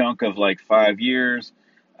good chunk of like 5 years,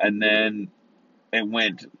 and then it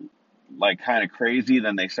went like kind of crazy.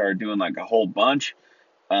 Then they started doing like a whole bunch.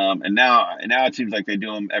 And now it seems like they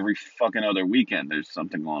do them every fucking other weekend. There's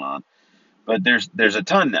something going on, but there's a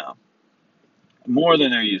ton now, more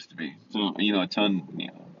than there used to be. So a ton.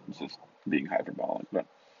 It's just being hyperbolic. But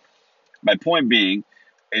my point being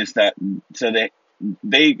is that so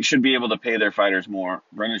they should be able to pay their fighters more.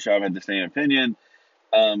 Brendan Schaub had the same opinion.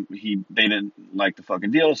 They didn't like the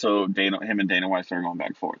fucking deal, so him and Dana White started going back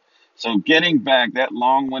and forth. So getting back, that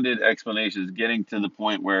long-winded explanation is getting to the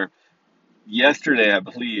point where yesterday, I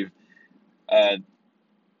believe, uh,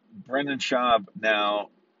 Brendan Schaub now,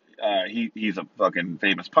 he's a fucking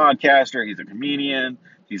famous podcaster. He's a comedian.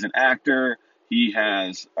 He's an actor. He's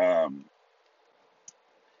a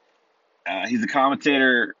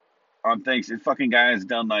commentator on things. The fucking guy has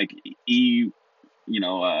done like you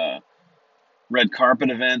know, uh, red carpet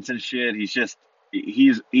events and shit.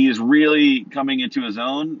 He's really coming into his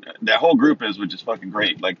own. That whole group is, which is fucking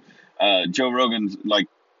great. Like Joe Rogan's like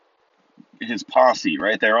his posse,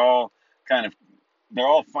 right? Kind of they're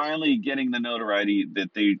all finally getting the notoriety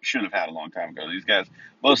that they should have had a long time ago. These guys,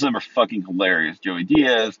 most of them are fucking hilarious. Joey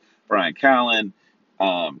Diaz, Brian Callen,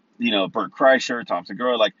 Bert Kreischer, Tom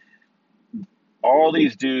Segura, like all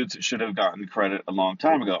these dudes should have gotten credit a long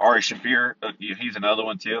time ago. Ari Shafir, he's another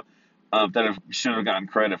one too, should have gotten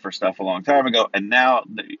credit for stuff a long time ago. And now,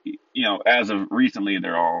 as of recently,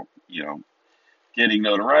 they're all, getting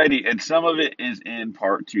notoriety. And some of it is in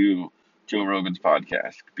part to Joe Rogan's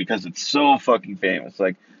podcast because it's so fucking famous.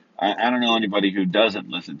 Like, I don't know anybody who doesn't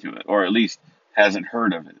listen to it or at least hasn't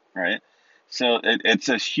heard of it, right? So it's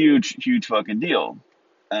a huge, huge fucking deal.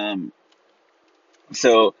 Um,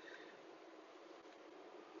 so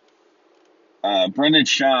Brendan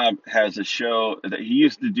Schaub has a show that he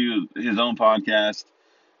used to do his own podcast.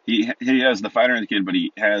 He has the Fighter and the Kid, but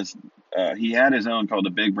he had his own called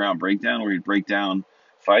the Big Brown Breakdown, where he'd break down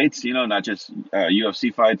fights. Not just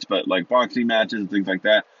UFC fights, but like boxing matches and things like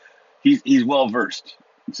that. He's well versed,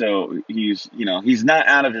 so he's not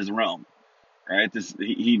out of his realm, right?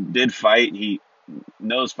 He did fight. He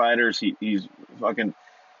knows fighters. He's fucking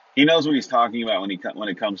he knows what he's talking about when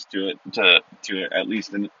it comes to it at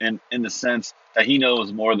least in the sense that he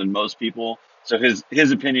knows more than most people. So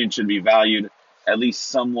his opinion should be valued at least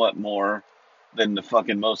somewhat more than the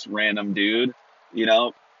fucking most random dude. You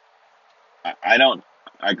know, I don't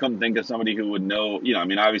I couldn't think of somebody who would know. I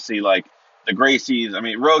mean, obviously like the Gracies. I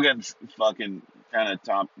mean, Rogan's fucking kind of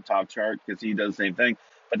top chart because he does the same thing.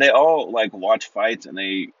 But they all like watch fights and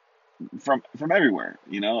they from everywhere.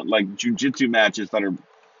 Like jujitsu matches that are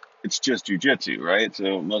it's just jujitsu, right?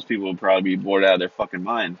 So most people would probably be bored out of their fucking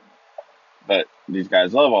mind. But these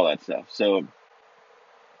guys love all that stuff. So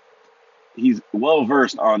he's well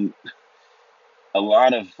versed on a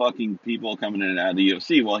lot of fucking people coming in and out of the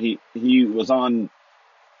UFC. Well, he was on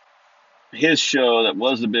his show that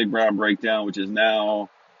was the Big Brown Breakdown, which is now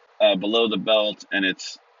Below the Belt, and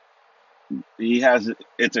it's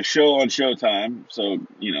a show on Showtime, so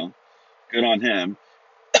good on him.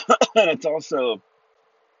 And it's also,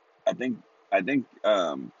 I think, I think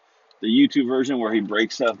the YouTube version where he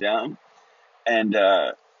breaks stuff down, and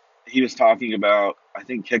he was talking about I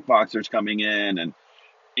think kickboxers coming in, and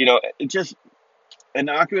it just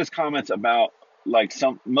innocuous comments about like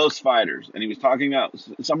some most fighters, and he was talking about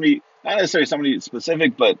somebody, not necessarily somebody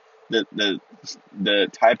specific, but the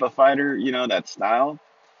type of fighter, that style,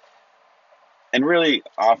 and really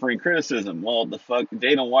offering criticism. Well, the fuck,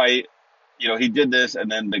 Dana White, he did this, and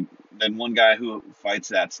then one guy who fights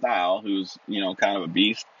that style, who's kind of a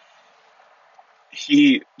beast,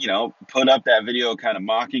 he put up that video, kind of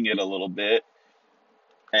mocking it a little bit,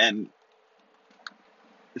 and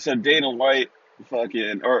so Dana White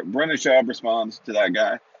fucking or Brendan Schaub responds to that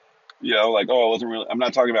guy, like, oh, I wasn't really, I'm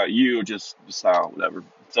not talking about you, just the style, whatever.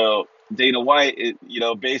 So Dana White,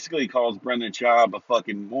 basically calls Brendan Schaub a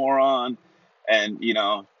fucking moron, and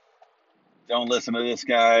don't listen to this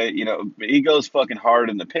guy. He goes fucking hard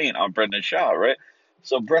in the paint on Brendan Schaub, right?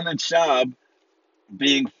 So Brendan Schaub,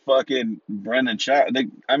 being fucking Brendan Schaub,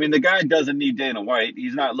 the guy doesn't need Dana White.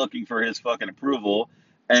 He's not looking for his fucking approval,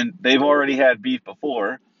 and they've already had beef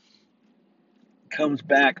before. Comes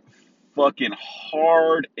back fucking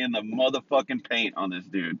hard in the motherfucking paint on this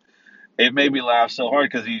dude. It made me laugh so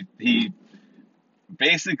hard because he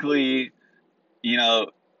basically,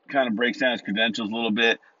 kind of breaks down his credentials a little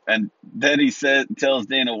bit, and then he tells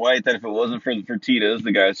Dana White that if it wasn't for Fertitas,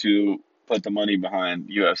 the guys who put the money behind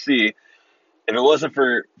UFC, if it wasn't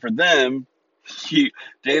for them,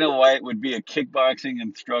 Dana White would be a kickboxing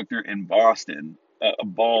instructor in Boston, a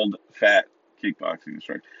bald, fat kickboxing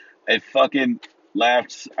instructor. I fucking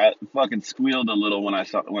laughed, I fucking squealed a little when I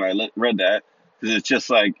read that, because it's just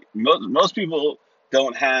like most people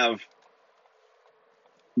don't have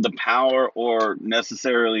the power or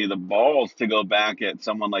necessarily the balls to go back at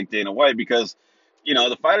someone like Dana White, because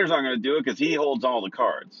the fighters aren't going to do it because he holds all the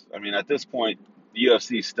cards. I mean, at this point, the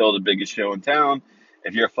UFC is still the biggest show in town.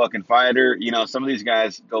 If you're a fucking fighter, some of these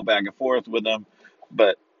guys go back and forth with them,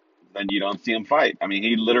 but then you don't see him fight. I mean,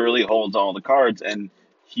 he literally holds all the cards, and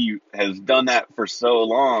he has done that for so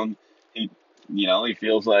long. He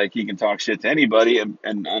feels like he can talk shit to anybody, and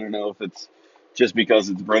I don't know if it's just because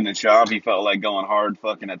it's Brendan Schaub, he felt like going hard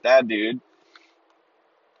fucking at that dude.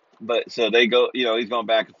 But so they go, he's going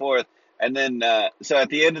back and forth, and then so at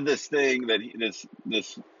the end of this thing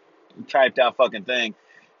this typed out fucking thing,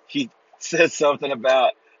 he says something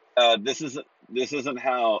about this isn't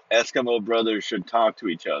how Eskimo brothers should talk to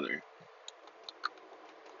each other.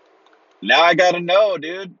 Now I gotta know,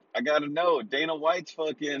 dude. I gotta know. Dana White's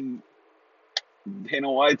been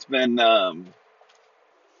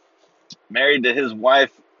married to his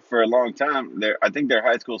wife for a long time. I think they're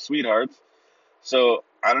high school sweethearts. So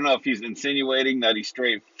I don't know if he's insinuating that he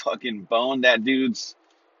straight fucking boned that dude's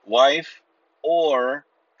wife, or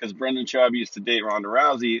because Brendan Schaub used to date Ronda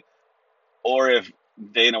Rousey, or if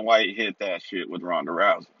Dana White hit that shit with Ronda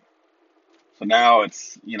Rousey. So now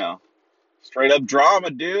it's, straight up drama,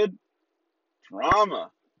 dude.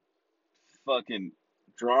 Drama. Fucking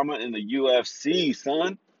drama in the UFC,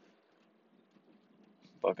 son.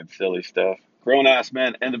 Fucking silly stuff. Grown ass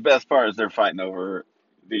men. And the best part is they're fighting over,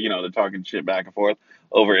 they're talking shit back and forth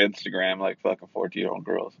over Instagram like fucking 14-year-old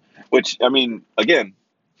girls. Which, I mean, again,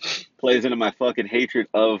 plays into my fucking hatred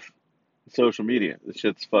of social media. This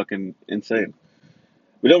shit's fucking insane.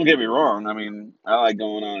 But don't get me wrong. I mean, I like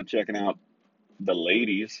going on and checking out the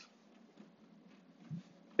ladies.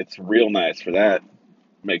 It's real nice for that.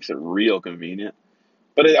 Makes it real convenient.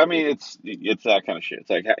 But it's that kind of shit. It's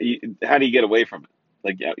like, how do you get away from it?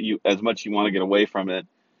 Like, you as much you want to get away from it,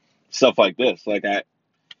 stuff like this. Like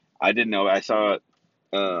I didn't know. I saw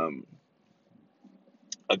um,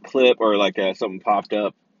 a clip, or like something popped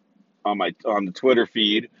up on the Twitter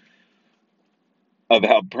feed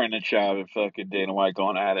about Brendan Schaub and fucking Dana White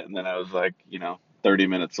going at it, and then I was like, 30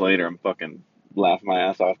 minutes later, I'm fucking laughing my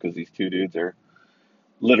ass off because these two dudes are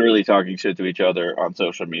literally talking shit to each other on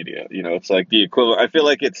social media. It's like the equivalent. I feel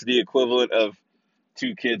like it's the equivalent of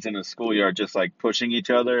two kids in a schoolyard just like pushing each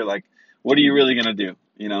other. Like, what are you really gonna do?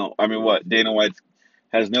 I mean, what? Dana White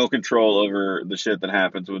has no control over the shit that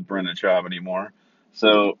happens with Brendan Schaub anymore.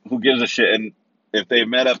 So who gives a shit? And if they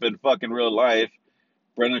met up in fucking real life,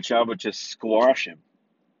 Brendan Schaub would just squash him.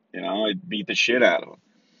 He'd beat the shit out of him.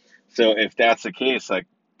 So if that's the case, like,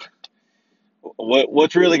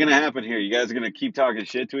 what's really gonna happen here? You guys are gonna keep talking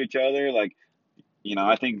shit to each other? Like,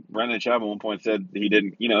 I think Brendan Schaub at one point said he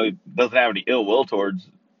didn't, he doesn't have any ill will towards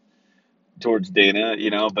Dana,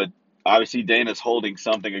 but obviously Dana's holding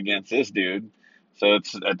something against this dude. So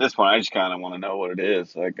it's at this point, I just kind of want to know what it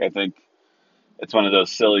is. Like, I think it's one of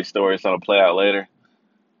those silly stories that'll play out later.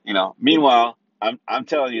 Meanwhile, I'm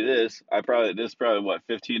telling you this. This is probably what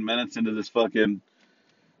 15 minutes into this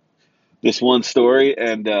one story,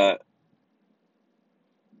 and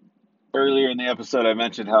earlier in the episode I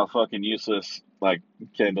mentioned how fucking useless like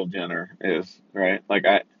Kendall Jenner is, right? Like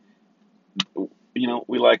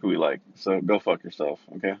we like who we like, so go fuck yourself,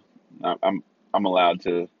 okay? I- I'm I'm allowed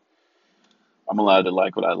to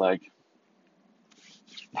like what I like.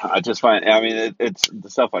 I just find, I mean, it's the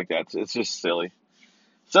stuff like that. It's just silly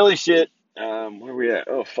shit. Where are we at?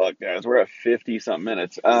 Oh fuck, guys, we're at 50 something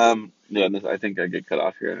minutes. Yeah, I think I get cut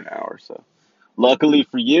off here in an hour. So luckily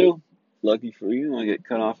for you, I get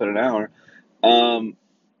cut off at an hour. Um,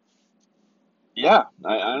 yeah,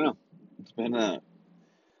 I don't know. It's been a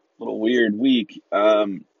little weird week.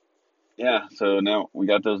 Yeah, so now we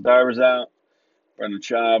got those divers out. Brendan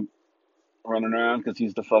Schaub running around because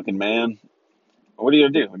he's the fucking man. What are you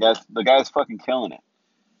gonna do? The guy's fucking killing it.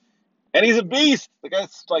 And he's a beast. The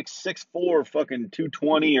guy's like 6'4", fucking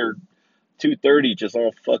 220 or 230, just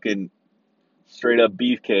all fucking straight up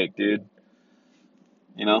beefcake, dude.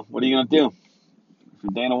 What are you gonna do? If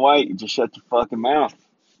you're Dana White, you just shut your fucking mouth,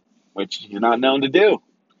 which you're not known to do.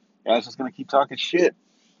 Guys just gonna keep talking shit.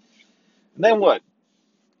 And then what?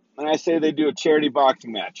 Then I say they do a charity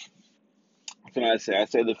boxing match. What can I say? I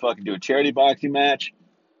say they fucking do a charity boxing match,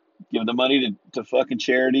 give the money to fucking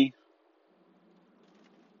charity,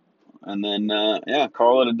 and then yeah,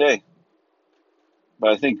 call it a day.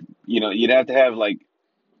 But I think you'd have to have like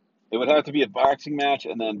it would have to be a boxing match,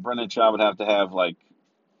 and then Brendan Schaub would have to have like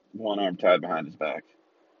one arm tied behind his back.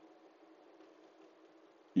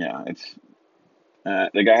 Yeah, it's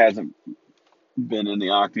the guy hasn't been in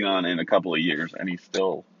the octagon in a couple of years, and he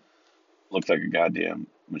still looks like a goddamn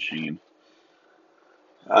machine.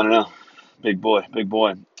 I don't know, big boy, big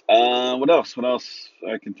boy. What else? What else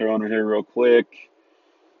I can throw under here real quick?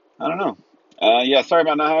 I don't know. Yeah, sorry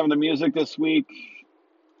about not having the music this week.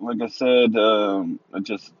 Like I said, I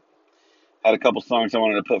just had a couple songs I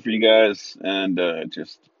wanted to put for you guys, and it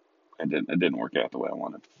didn't work out the way I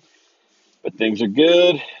wanted. But things are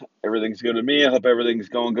good. Everything's good with me. I hope everything's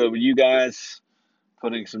going good with you guys.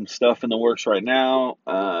 Putting some stuff in the works right now.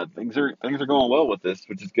 Things are going well with this,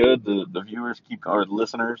 which is good. The viewers keep or the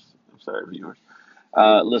listeners. I'm sorry, viewers.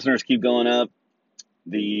 Listeners keep going up.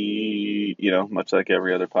 Much like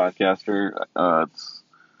every other podcaster,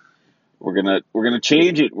 we're gonna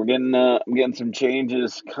change it. I'm getting some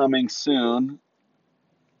changes coming soon,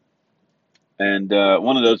 and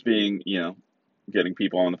one of those being getting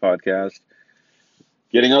people on the podcast,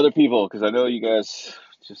 getting other people, because I know you guys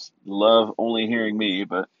just love only hearing me,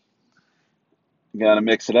 but got to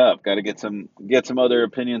mix it up. Got to get some other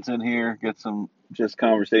opinions in here. Get some just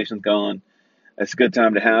conversations going. It's a good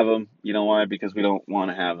time to have them. You know why? Because we don't want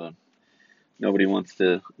to have them. Nobody wants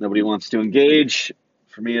to. Nobody wants to engage.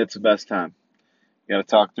 For me, it's the best time. You got to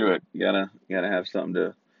talk through it. You gotta have something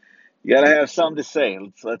to. You gotta have something to say.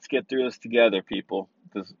 Let's get through this together, people.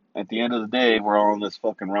 Because at the end of the day, we're all on this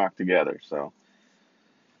fucking rock together. So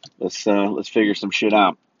let's figure some shit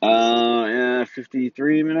out. Yeah,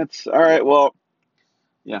 53 minutes. All right. Well,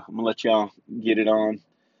 yeah, I'm gonna let y'all get it on.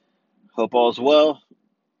 Hope all's well.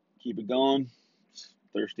 Keep it going. It's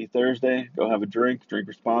Thirsty Thursday. Go have a drink. Drink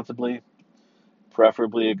responsibly.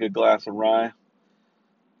 Preferably a good glass of rye.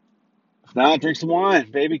 If not, drink some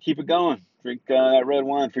wine, baby. Keep it going. Drink that red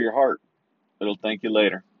wine for your heart. It'll thank you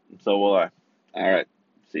later. And so will I. All right.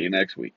 See you next week.